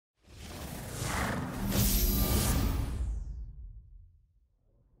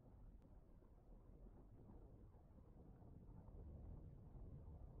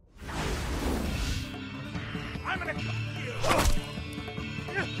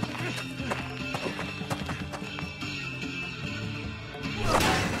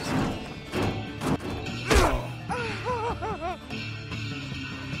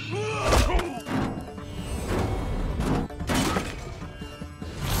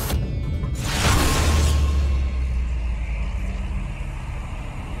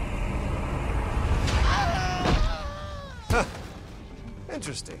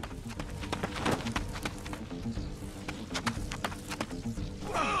Interesting.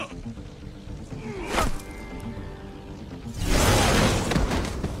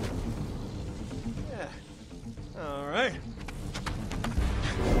 Yeah. All right.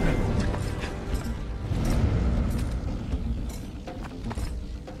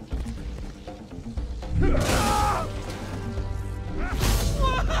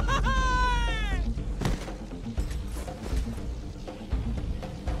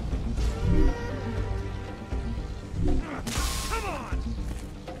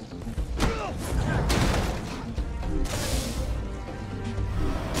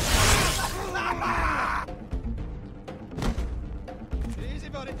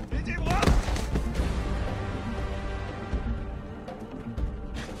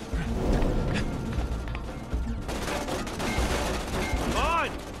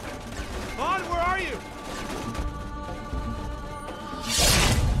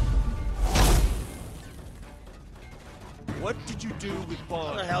 What did you do with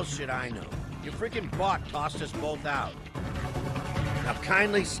Bond? How the hell should I know? Your freaking bot tossed us both out. Now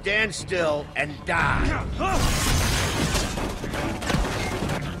kindly stand still and die.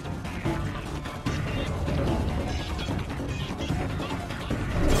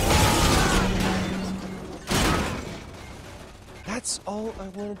 That's all I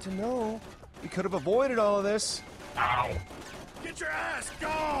wanted to know. We could have avoided all of this. Ow! Get your ass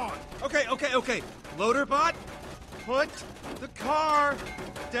gone! Okay. Loader bot, put the car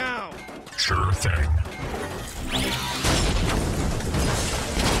down. Sure thing.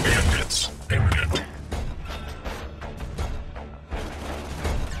 Bandits imminent.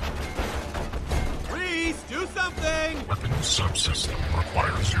 Reese, do something! Weapons subsystem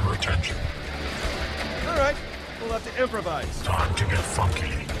requires your attention. All right, we'll have to improvise. Time to get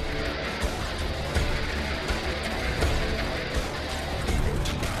funky.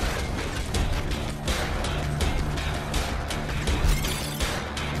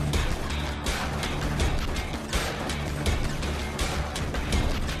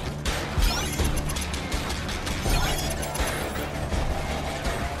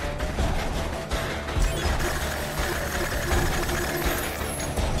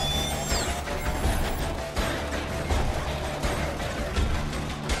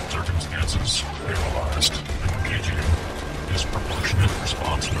 Circumstances paralyzed. Engaging disproportionate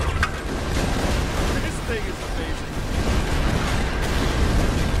response mode. This thing is amazing.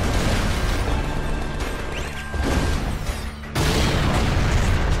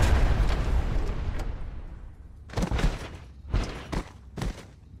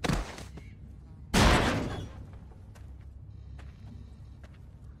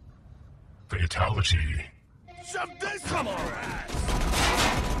 Fatality. Shove this on our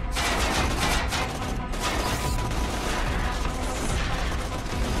ass!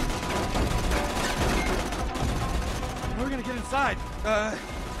 How are we gonna get inside?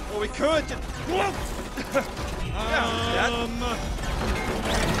 Well, we could just...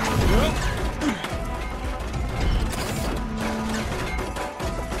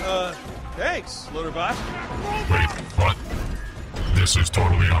 Thanks, Loaderbot. Wait, what? This is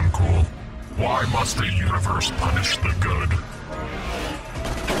totally uncool. Why must the universe punish the good?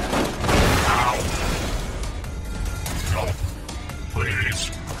 Ow! Help.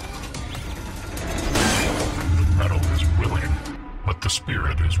 Please. The metal is willing, but the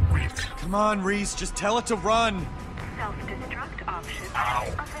spirit is weak. Come on, Reese, just tell it to run. Self-destruct option Ow.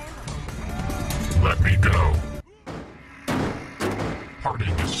 available. Let me go. Parting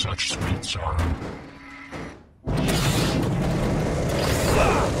is such sweet sorrow.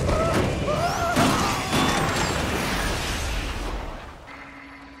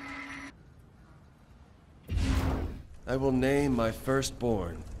 I will name my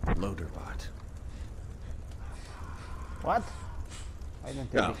firstborn Loaderbot. What? Ahí no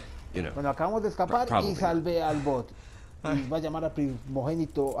entendí. No, you know. Bueno, acabamos de escapar y Probably. salvé al bot. Y va a llamar al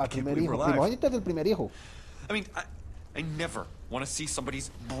primogénito, al primer believe hijo. we're alive. Primogénito es del primer hijo. I mean, I never want to see somebody's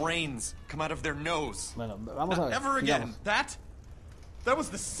brains come out of their nose. Bueno, vamos a ver. Ever again. sigamos. That was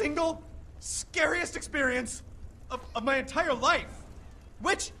the single scariest experience of my entire life.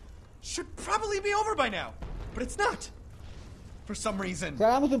 Which should probably be over by now. But it's not. For some reason. Si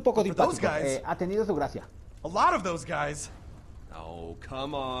hagamos un poco For those simpáticos. guys, Ha tenido su gracia. a lot of those guys. Oh,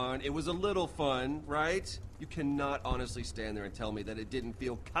 come on. It was a little fun, right? You cannot honestly stand there and tell me that it didn't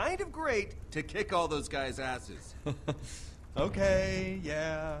feel kind of great to kick all those guys' asses. Okay,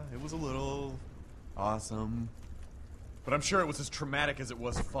 yeah, it was a little awesome. But I'm sure it was as traumatic as it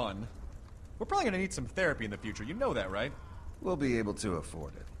was fun. We're probably gonna need some therapy in the future. You know that, right? We'll be able to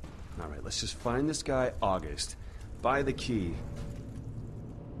afford it. All right, let's just find this guy, August. Buy the key.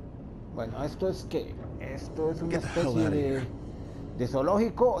 Bueno, ¿esto es qué? ¿Esto es una especie de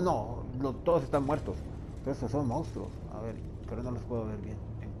zoológico? No, todos están muertos. Pero estos son monstruos. A ver, pero no los puedo ver bien.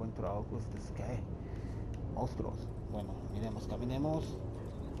 Encuentro a Augustus, ¿qué? Monstruos. Bueno, miremos, caminemos.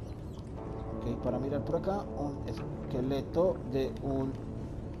 Ok, para mirar por acá, un esqueleto de un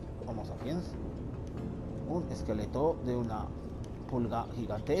Homo sapiens. Un esqueleto de una pulga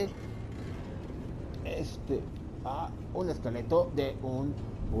gigante. Un esqueleto de un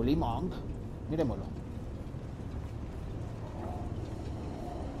Bully Monk. Miremoslo.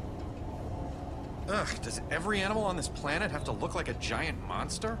 Ugh, does every animal on this planet have to look like a giant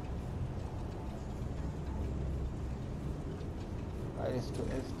monster? Esto,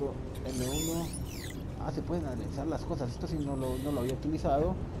 M1. Ah, se pueden analizar las cosas. Esto sí no lo había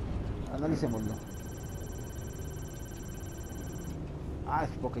utilizado. Analicémoslo. Ah, es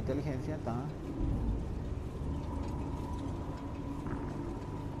poca inteligencia, está.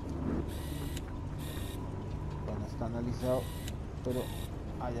 Bueno, está analizado, pero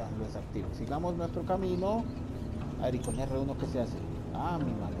ya lo desactivo. Sigamos nuestro camino. A ver, y con R1 ¿qué se hace? Ah,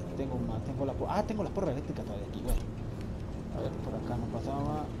 mi madre, tengo la porra eléctrica todavía aquí. Bueno, a ver, por acá no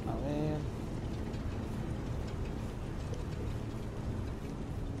pasaba. A ver.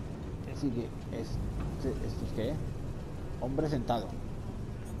 ¿Qué sigue? ¿Esto es qué? Hombre sentado.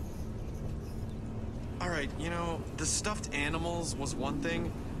 Alright, you know, the stuffed animals was one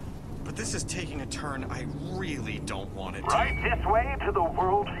thing, but this is taking a turn I really don't want it to. Right this way to the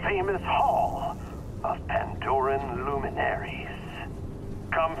world-famous Hall of Pandoran Luminaries.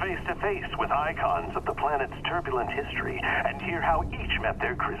 Come face to face with icons of the planet's turbulent history and hear how each met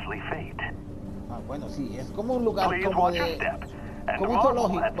their grisly fate. Ah, bueno, sí, es como un lugar Please como watch your de... step and Como un marvel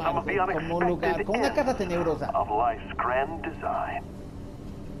zoológico, at some of the como un lugar, unexpected como una casa ends tenebrosa. of life's grand design.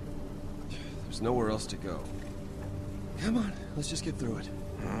 There's nowhere else to go. Come on, let's just get through it.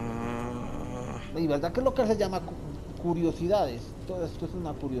 Y verdad que es lo que se llama curiosidades. Todo esto es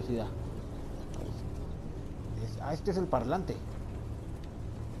una curiosidad. Este es el parlante.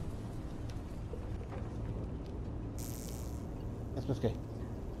 ¿Esto es qué?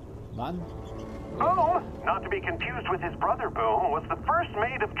 ¿Van? Boom, not to be confused with his brother Boom, was the first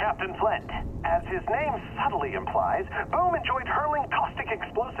mate of Captain Flint. As his name subtly implies, Boom enjoyed hurling caustic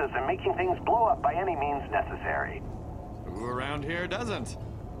explosives and making things blow up by any means necessary. Who around here doesn't?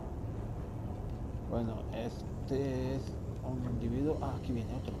 Bueno, este es un individuo... Ah, aquí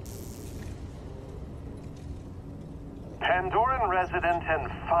viene otro. Pandoran resident and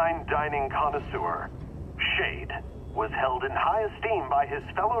fine dining connoisseur, Shade, was held in high esteem by his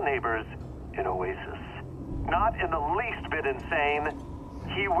fellow neighbors in Oasis. Not in the least bit insane,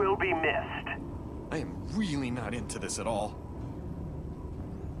 he will be missed. I am really not into this at all.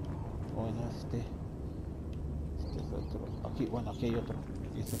 Bueno, este es otro. Aquí, bueno, aquí hay otro.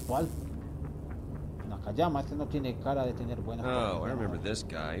 ¿Y este es cuál? Nakayama, este no tiene cara de tener buena cara. Oh, I remember this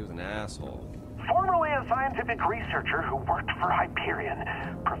guy. He was an asshole. Formerly a scientific researcher who worked for Hyperion,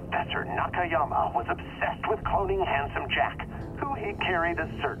 Professor Nakayama was obsessed with cloning Handsome Jack, who he carried a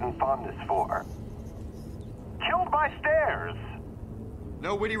certain fondness for. Killed by stairs.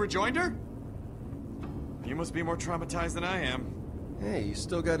 No witty rejoinder? You must be more traumatized than I am. Hey, he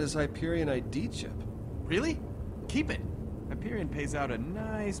still got his Hyperion ID chip. Really? Keep it. Hyperion pays out a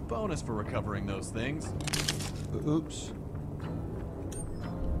nice bonus for recovering those things. Oops.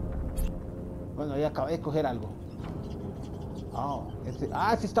 Bueno, ya acabé de coger algo. Este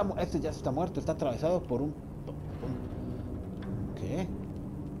ya está muerto, está atravesado por un... ¿Qué?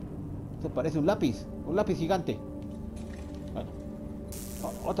 Se parece un lápiz gigante. Bueno.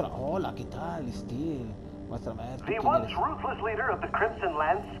 Otra. Hola, ¿qué tal, Steel? Muéstrame esto. The once ruthless leader of the Crimson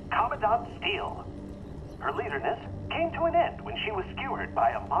Lance, Commandant Steele. Her leaderness came to an end when she was skewered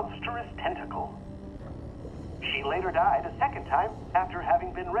by a monstrous tentacle. She later died a second time after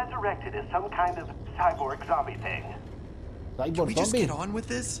having been resurrected as some kind of cyborg zombie thing. Can we just get on with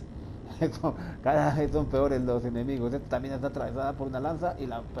this? Cada vez son peores los enemigos. Esta también está atravesada por una lanza y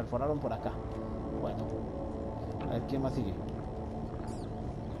la perforaron por acá. Bueno, a ver quién más sigue.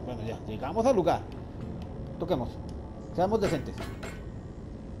 Bueno, ya llegamos al lugar. Toquemos. Seamos decentes.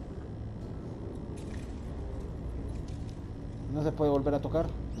 ¿No se puede volver a tocar?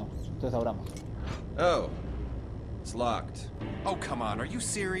 No. Entonces abramos. Oh, it's locked. Oh, come on. Are you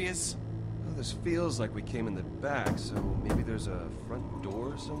serious? Well, this feels like we came in the back, so maybe there's a front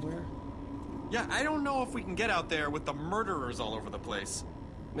door somewhere? Yeah, I don't know if we can get out there with the murderers all over the place.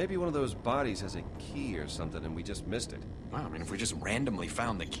 Maybe one of those bodies has a key or something and we just missed it. Wow, I mean, if we just randomly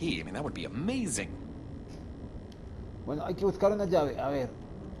found the key, I mean, that would be amazing. Bueno, hay que buscar una llave. A ver.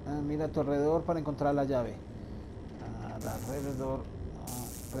 Mira a tu alrededor para encontrar la llave. Alrededor.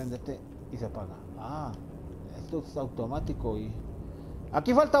 Préndete y se apaga. Ah, esto es automático y...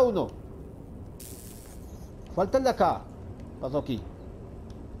 Aquí falta uno. Falta el de acá. Pasó aquí.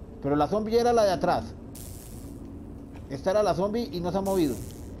 Pero la zombie era la de atrás. Esta era la zombie y no se ha movido.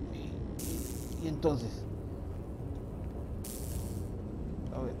 Y entonces...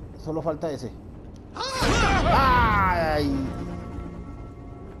 A ver, solo falta ese. ¡Ay!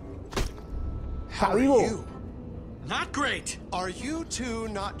 ¡Está vivo! Not great. Are you two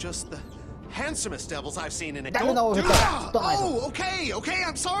not just the handsomest devils I've seen in a... Dale una bofetada. Toma eso. Oh, okay,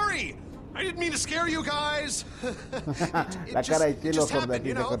 I'm sorry. I didn't mean to scare you guys. La cara de it Chilo just por happened, aquí,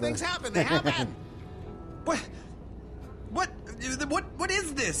 you ¿te know, acuerdas? things happen, they happen. What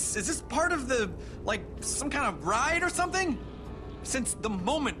is this? Is this part of the, like, some kind of ride or something? Since the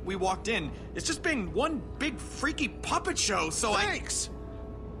moment we walked in, it's just been one big freaky puppet show, so Thanks.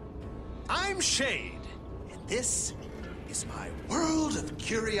 I'm Shade, and this is my world of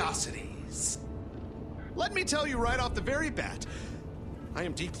curiosities. Let me tell you right off the very bat, I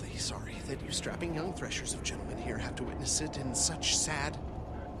am deeply sorry that you strapping young threshers of gentlemen here have to witness it in such sad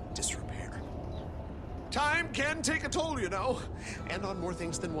disrepair. Time can take a toll, you know, and on more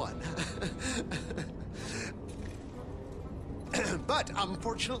things than one. But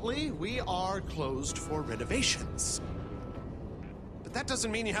unfortunately, we are closed for renovations. But that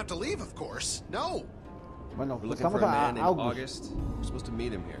doesn't mean you have to leave, of course. No. Bueno, We're looking for estamos a man a named August. August. We're supposed to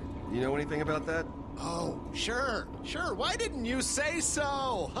meet him here. You know anything about that? Oh, sure. Why didn't you say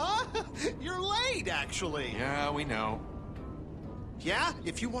so, huh? You're late, actually. Yeah, we know. Yeah,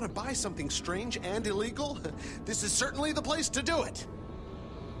 if you want to buy something strange and illegal, this is certainly the place to do it.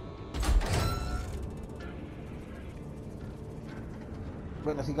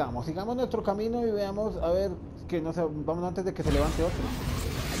 Bueno, sigamos nuestro camino y veamos, a ver, que no se, vamos antes de que se levante otro.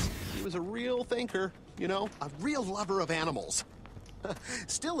 He was a real thinker, you know, a real lover of animals.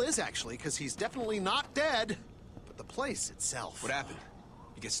 Still is, actually, because he's definitely not dead. But the place itself... What happened?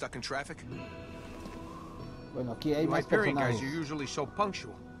 You get stuck in traffic? Bueno, aquí hay más Hyperion guys, personajes. you're usually so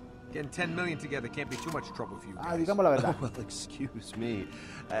punctual. Getting 10 million together can't be too much trouble for you guys. Ah, digamos la verdad. Well, excuse me.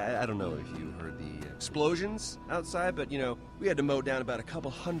 I don't know if you heard the explosions outside, but, you know, we had to mow down about a couple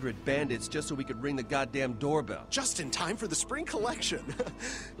hundred bandits just so we could ring the goddamn doorbell. Just in time for the spring collection.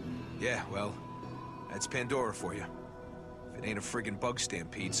 Yeah, well, that's Pandora for you. If it ain't a friggin' bug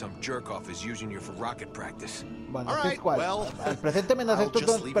stampede, some jerk-off is using you for rocket practice. Bueno, All este es right, cuál. well, Presénteme I'll estos just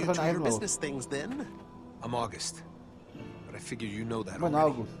dos leave you to personajes your nuevos. business things then. I'm August. But I figure you know that Bueno,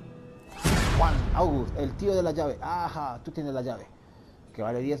 already. August. Juan, August, el tío de la llave. Ajá, tú tienes la llave. Que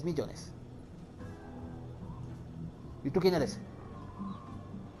vale 10 millones. ¿Y tú quién eres?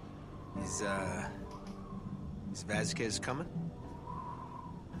 Is Vasquez coming?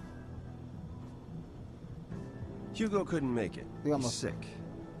 Hugo couldn't make it. Digamos. He's sick.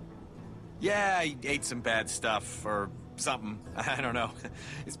 Yeah, he ate some bad stuff, or something. I don't know.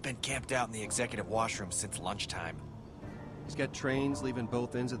 He's been camped out in the executive washroom since lunchtime. He's got trains leaving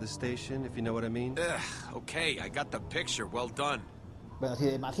both ends of the station, if you know what I mean. Ugh, okay, I got the picture. Well done. Bueno, sí,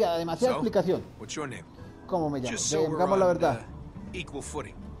 demasiada So, explicación. what's your name? ¿Cómo me llamo? Just so we're Digamos la on verdad. equal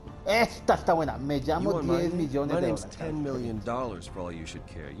footing. Esta está buena. Me You llamo want 10 money? millones My de name's dólares. $10 million for all you should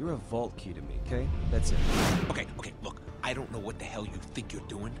care. You're a vault key to me, okay? That's it. Okay, look, I don't know what the hell you think you're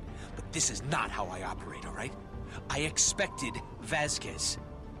doing, but this is not how I operate, all right? I expected Vasquez,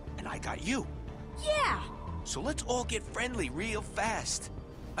 and I got you. Yeah! So let's all get friendly real fast.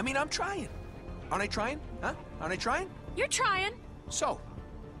 I mean, I'm trying. Aren't I trying? Huh? Aren't I trying? You're trying. So,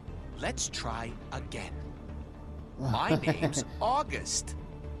 let's try again. My name's August.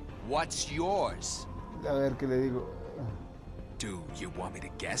 What's yours? A ver qué le digo. Do you want me to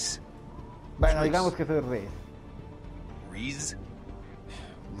guess? Bueno, digamos que soy rey. Reese?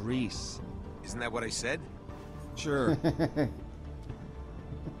 Reese. Isn't that what I said? Sure.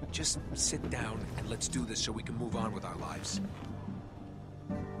 Just sit down and let's do this so we can move on with our lives.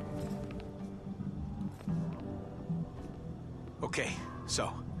 Okay,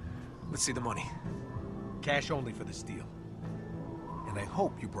 so, let's see the money. Cash only for this deal. And I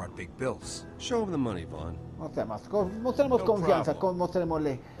hope you brought big bills. Show him the money, Vaughn. Mostremos No confianza. problem.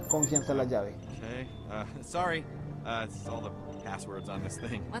 Mostrémosle confianza a la llave. Okay, sorry. It's all the passwords on this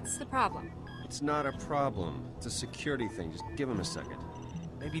thing. What's the problem? It's not a problem. It's a security thing. Just give him a second.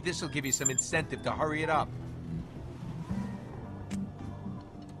 Maybe this will give you some incentive to hurry it up.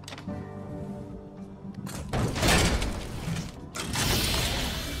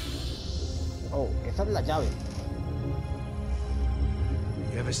 Oh, esa es la llave.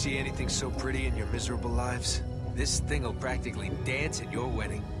 You ever see anything so pretty in your miserable lives? This thing will practically dance at your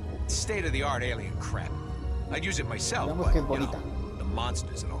wedding. It's state-of-the-art alien crap. I'd use it myself, Digamos but, que es you know, bonita. the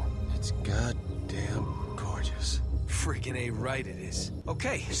monsters and all. It's goddamn gorgeous. Freaking A right it is.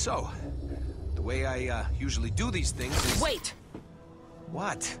 Okay, so, the way I usually do these things is... Wait!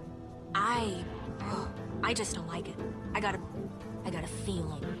 What? I just don't like it. I got a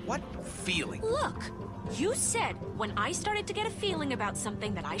feeling. What feeling? Look! You said when I started to get a feeling about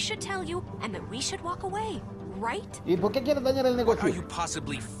something that I should tell you and that we should walk away, right? ¿Y por qué quieres dañar el What are negocio? you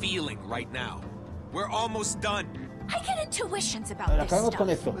possibly feeling right now? We're almost done. I get intuitions about A ver, this acabemos con stuff.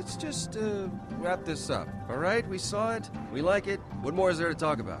 esto. Let's just wrap this up, all right? We saw it. We like it. What more is there to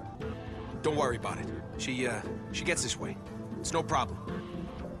talk about? Don't worry about it. She gets this way. It's no problem.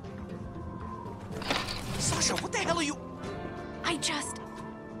 Sasha, what the hell are you... I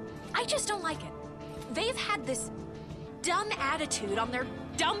just don't like it. They've had this dumb attitude on their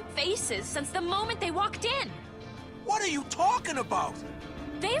dumb faces since the moment they walked in. What are you talking about?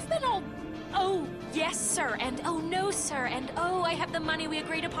 They've been all, oh, yes, sir, and oh, no, sir, and oh, I have the money we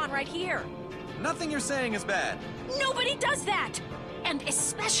agreed upon right here. Nothing you're saying is bad. Nobody does that! And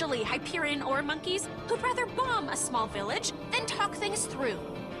especially Hyperion ore monkeys who'd rather bomb a small village than talk things through.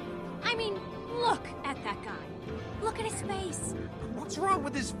 I mean, look at that guy. Look at his face. What's wrong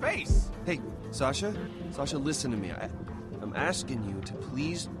with his face? Hey, Sasha. Sasha, listen to me. I'm asking you to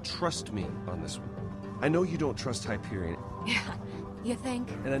please trust me on this one. I know you don't trust Hyperion. Yeah, you think?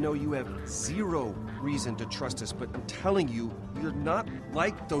 And I know you have zero reason to trust us, but I'm telling you, you're not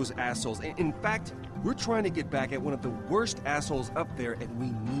like those assholes. In fact, we're trying to get back at one of the worst assholes up there, and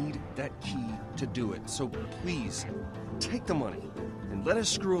we need that key to do it. So please, take the money. And let us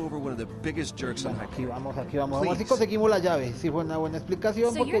screw over one of the biggest jerks on Aquí Hyperion. vamos. Vamos a ver si conseguimos la llave. Sí, fue una buena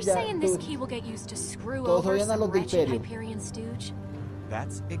explicación So porque you're ya saying this key will get used to screw todos over odian a some los de wretched Imperio. Hyperion stooge?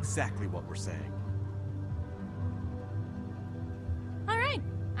 That's exactly what we're saying. All right,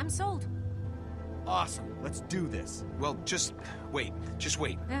 I'm sold. Awesome. Let's do this. Well, just wait. Just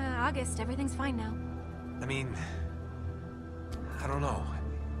wait. August, everything's fine now. I mean... I don't know.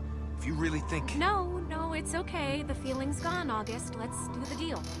 If you really think... No, it's okay. The feeling's gone, August. Let's do the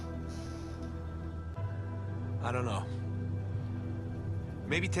deal. I don't know.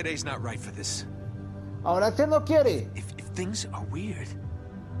 Maybe today's not right for this. Ahora usted no quiere. If things are weird...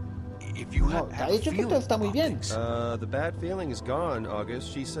 If you No, have te ha a dicho que feeling todo está muy about bien. things- The bad feeling is gone,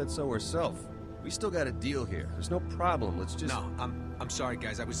 August. She said so herself. We still got a deal here. There's no problem. Let's just... No, I'm sorry,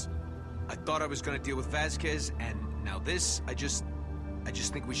 guys. I thought I was gonna deal with Vasquez, and now this, I just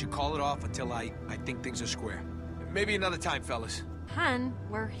think we should call it off until I think things are square. Maybe another time, fellas. Hun,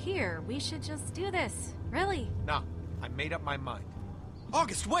 we're here. We should just do this. Really? No, I made up my mind.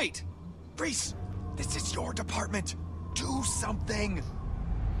 August, wait! Reese, this is your department. Do something.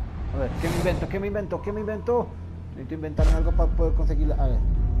 A ver, ¿qué me invento? Necesito inventarme algo para poder conseguirla. A ver.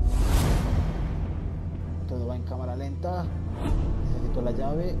 Todo va en cámara lenta. Necesito la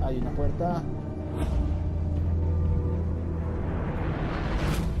llave. Hay una puerta.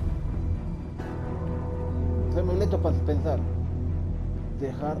 Soy muy lento para pensar.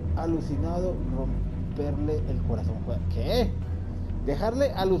 Dejar alucinado, romperle el corazón. ¿Qué?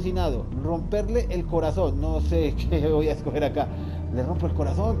 Dejarle alucinado, romperle el corazón. No sé qué voy a escoger acá. Le rompo el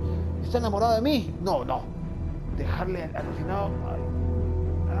corazón. ¿Está enamorado de mí? No. Dejarle alucinado. Ay.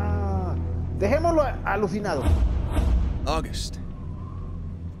 Dejémoslo alucinado. August.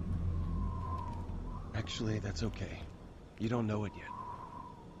 Actually, that's okay. You don't know it yet.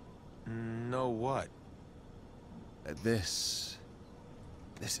 Know what? This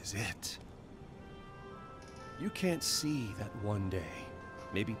is it. You can't see that one day.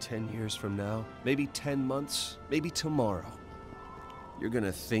 Maybe 10 years from now, maybe 10 months, maybe tomorrow. You're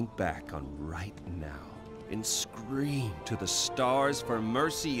gonna think back on right now and scream to the stars for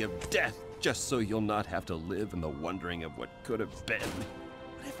mercy of death, just so you'll not have to live in the wondering of what could have been.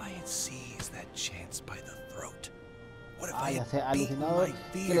 What if I had seized that chance by the throat? What if I Ya had sé, beaten alucinado, my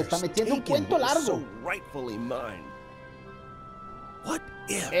que le está fears, metiendo un taken cuento what was largo. so rightfully mine? What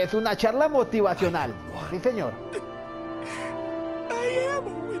if? Es una charla motivacional. Sí, señor. I am a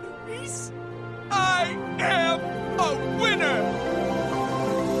winner, Reese. I am a winner.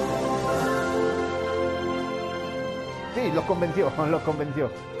 Sí, lo convenció.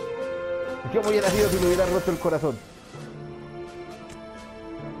 ¿Cómo hubiera sido si le hubiera roto el corazón?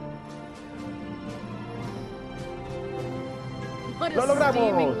 What ¡Lo a logramos!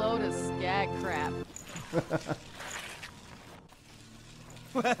 steaming load of skag crap.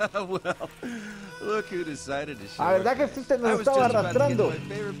 Well, look who decided to show La verdad que up. usted I nos was estaba just about to get to arrastrando.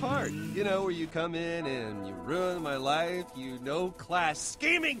 my favorite part. You know, where you come in and you ruin my life, you no-class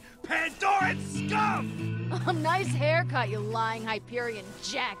scheming Pandoran scum! Nice haircut, you lying Hyperion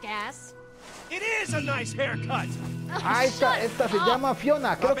jackass. It is a nice haircut. Ah, esta se llama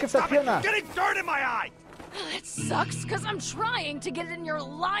Fiona. Creo que esta es Fiona. Getting dirt in my eye. It sucks, because I'm trying to get it in your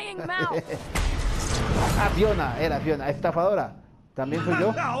lying mouth. Ah, Fiona, era Fiona. Estafadora. También soy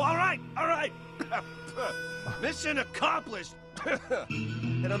yo. No, all right, all right. Mission accomplished.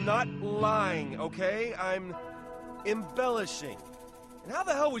 And I'm not lying, okay? I'm embellishing. And how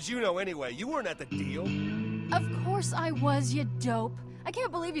the hell would you know anyway? You weren't at the deal. Of course I was, you dope. I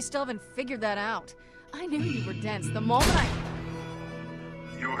can't believe you still haven't figured that out. I knew you were dense the moment I...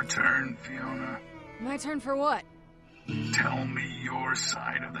 Your turn, Fiona. My turn for what? Tell me your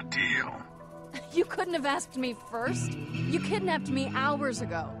side of the deal. You couldn't have asked me first. You kidnapped me hours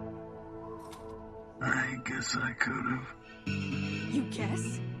ago. I guess I could have. You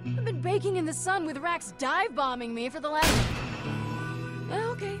guess? I've been baking in the sun with Rax dive-bombing me for the last...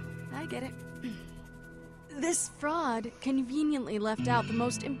 Okay, I get it. This fraud conveniently left out the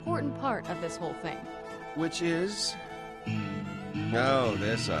most important part of this whole thing. Which is... Oh,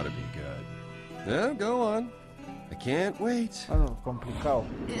 this ought to be good. Yeah, go on. I can't wait. Bueno, complicado.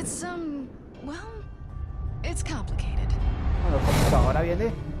 It's, well, it's complicated. Bueno, complicado. Ahora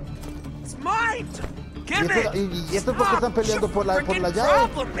viene. It's mine. ¿Y esto es porque están peleando por la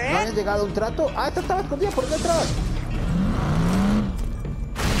llave? ¿No habían llegado a un trato? Ah, esta estaba escondida por detrás.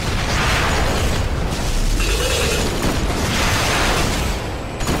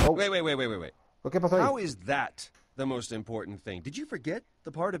 Oh. Wait. ¿Qué pasó ahí? How is that the most important thing? Did you forget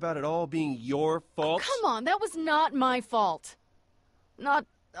the part about it all being your fault? Come on, that was not my fault. Not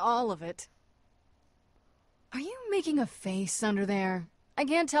all of it. Are you making a face under there? I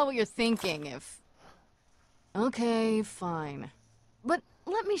can't tell what you're thinking if... Okay, fine. But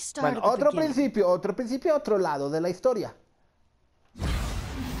let me start Bueno, at the otro principio, otro lado de la historia.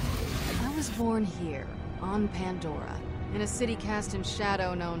 I was born here, on Pandora, in a city cast in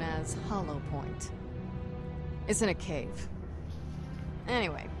shadow known as Hollow Point. It's in a cave.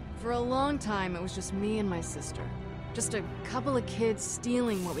 Anyway, for a long time it was just me and my sister. Just a couple of kids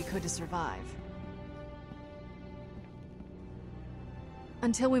stealing what we could to survive.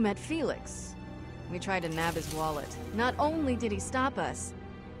 Until we met Felix. We tried to nab his wallet. Not only did he stop us,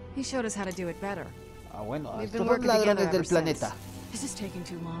 he showed us how to do it better. Ah, bueno, We've estos been son working together ladrones del ever planeta. since. This is taking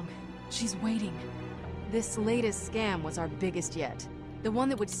too long. She's waiting. This latest scam was our biggest yet. The one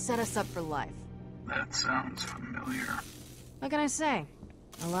that would set us up for life. That sounds familiar. What can I say?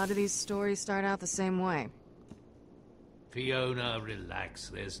 A lot of these stories start out the same way. Fiona, relax.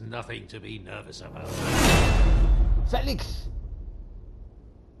 There's nothing to be nervous about. Felix.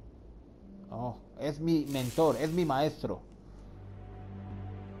 Oh, es mi mentor, es mi maestro.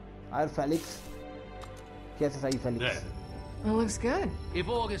 A ver, Felix. ¿Qué haces ahí, Felix? There. Well, looks good. If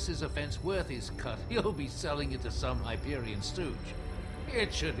Augustus' offense worth is cut, he'll be selling it to some Hyperion stooge.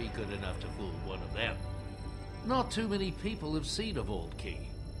 It should be good enough to fool one of them. Not too many people have seen a vault key,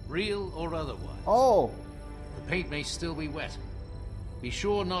 real or otherwise. Oh! The paint may still be wet. Be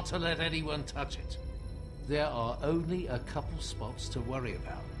sure not to let anyone touch it. There are only a couple spots to worry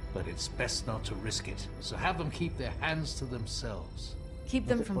about, but it's best not to risk it. So have them keep their hands to themselves. Keep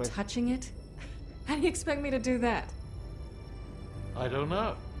them from touching it? How do you expect me to do that? I don't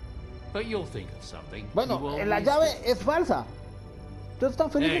know. But you'll think of something. Bueno, la llave es falsa. ¿Todos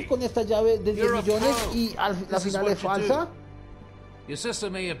están felices con esta llave de 10 millones y la final es falsa? Your sister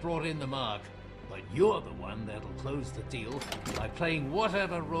may have brought in the mark, but you're the one that'll close the deal by playing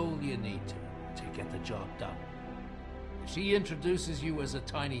whatever role you need to get the job done. If she introduces you as a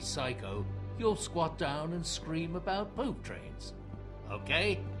tiny psycho, you'll squat down and scream about poop trains.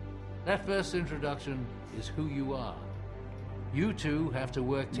 Okay? That first introduction is who you are. You two have to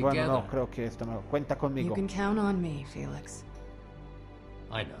work together. Bueno, no, creo que esto no. Cuenta conmigo. You can count on me, Felix.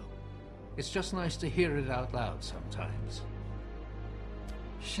 I know. It's just nice to hear it out loud sometimes.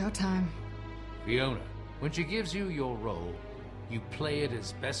 Showtime. Fiona, when she gives you your role, you play it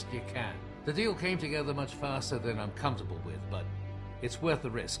as best you can. The deal came together much faster than I'm comfortable with, but it's worth the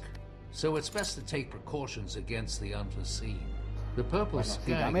risk. So it's best to take precautions against the unforeseen. The Purple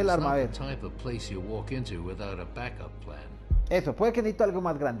Skag is not the type of place you walk into without a backup plan. Eso, puede que necesito algo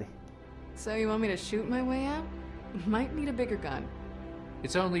más grande. So you want me to shoot my way out? Might need a bigger gun.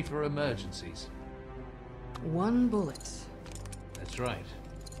 It's only for emergencies. One bullet. That's right.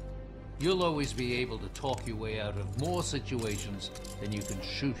 You'll always be able to talk your way out of more situations than you can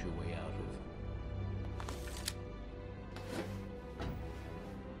shoot your way out of.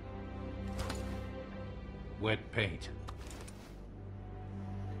 Wet paint.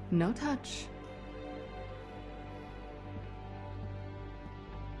 No touch.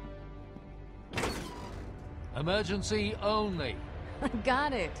 Emergency only.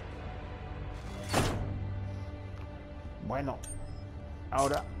 Got it. Bueno.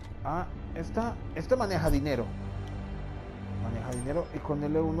 Ahora. Ah, esta maneja dinero. Maneja dinero y con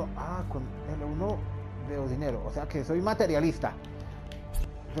L1. Ah, con L1 veo dinero. O sea que soy materialista.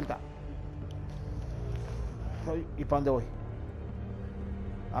 Suelta. ¿Y para dónde voy?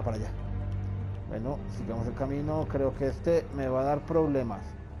 Ah, para allá. Bueno, sigamos el camino. Creo que este me va a dar problemas.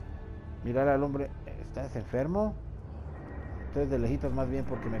 Mirar al hombre. ¿Estás enfermo? Entonces de lejitos más bien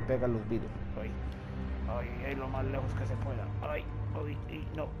porque me pegan los virus. Ay, lo más lejos que se pueda. Ay,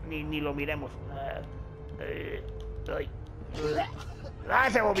 no, ni lo miremos.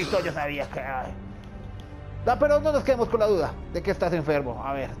 Ese vomito yo sabía que... Ay. No, pero no nos quedemos con la duda de que estás enfermo.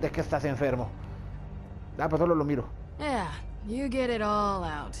 A ver, de que estás enfermo. Pues solo lo miro. Yeah, you get it all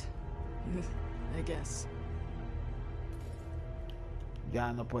out. I guess.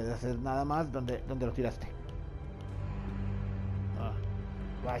 Ya no puedes hacer nada más. ¿Dónde lo tiraste?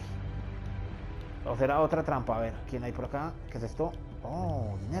 Bye. O será otra trampa. A ver, ¿quién hay por acá? ¿Qué es esto?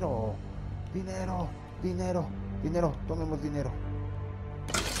 Oh, dinero. Dinero. Tomemos dinero.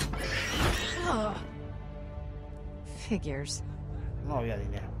 Figures. No había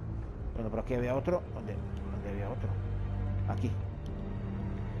dinero. Bueno, por aquí había otro. ¿Dónde había otro? Aquí.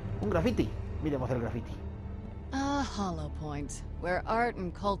 Un graffiti. Miremos el graffiti. A hollow point, where art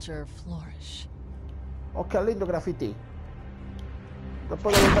and culture flourish. Oh, qué lindo graffiti. No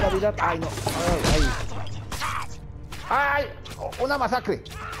puedo volver a mirar. Ay, no. Ay, una masacre.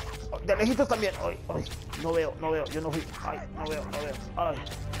 De lejitos también. Ay, no veo. Yo no fui. Ay, no veo. Ay,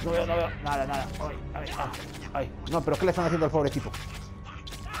 no veo. Nada. Ay. No, pero ¿qué le están haciendo al pobre tipo?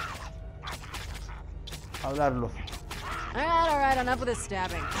 Hablarlos. All right, enough with this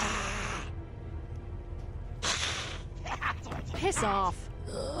stabbing. Piss off.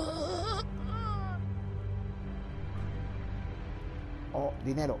 Oh,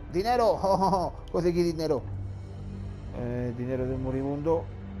 dinero. Conseguí dinero. Dinero de un moribundo.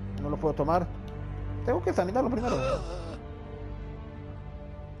 No lo puedo tomar. Tengo que examinarlo primero.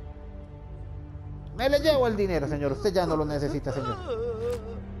 Me le llevo el dinero, señor. Usted ya no lo necesita, señor.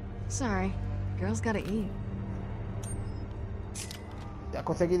 Sorry, girls gotta eat. Ya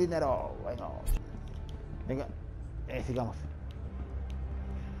conseguí dinero. Bueno. Venga. Sigamos.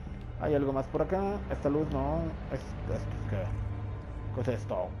 ¿Hay algo más por acá? Esta luz no. ¿Qué es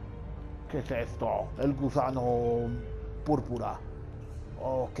esto? ¿Qué es esto? El gusano púrpura.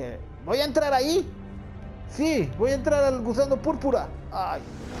 Ok. ¿Voy a entrar ahí? Sí, voy a entrar al gusano púrpura. Ay.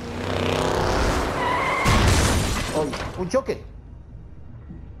 Un choque.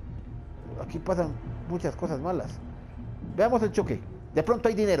 Aquí pasan muchas cosas malas. Veamos el choque. De pronto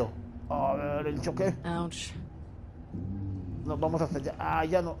hay dinero. A ver, el choque. Ouch. Nos vamos hasta allá. Ah,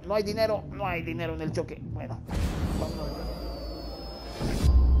 ya no hay dinero. No hay dinero en el choque. Bueno, vámonos.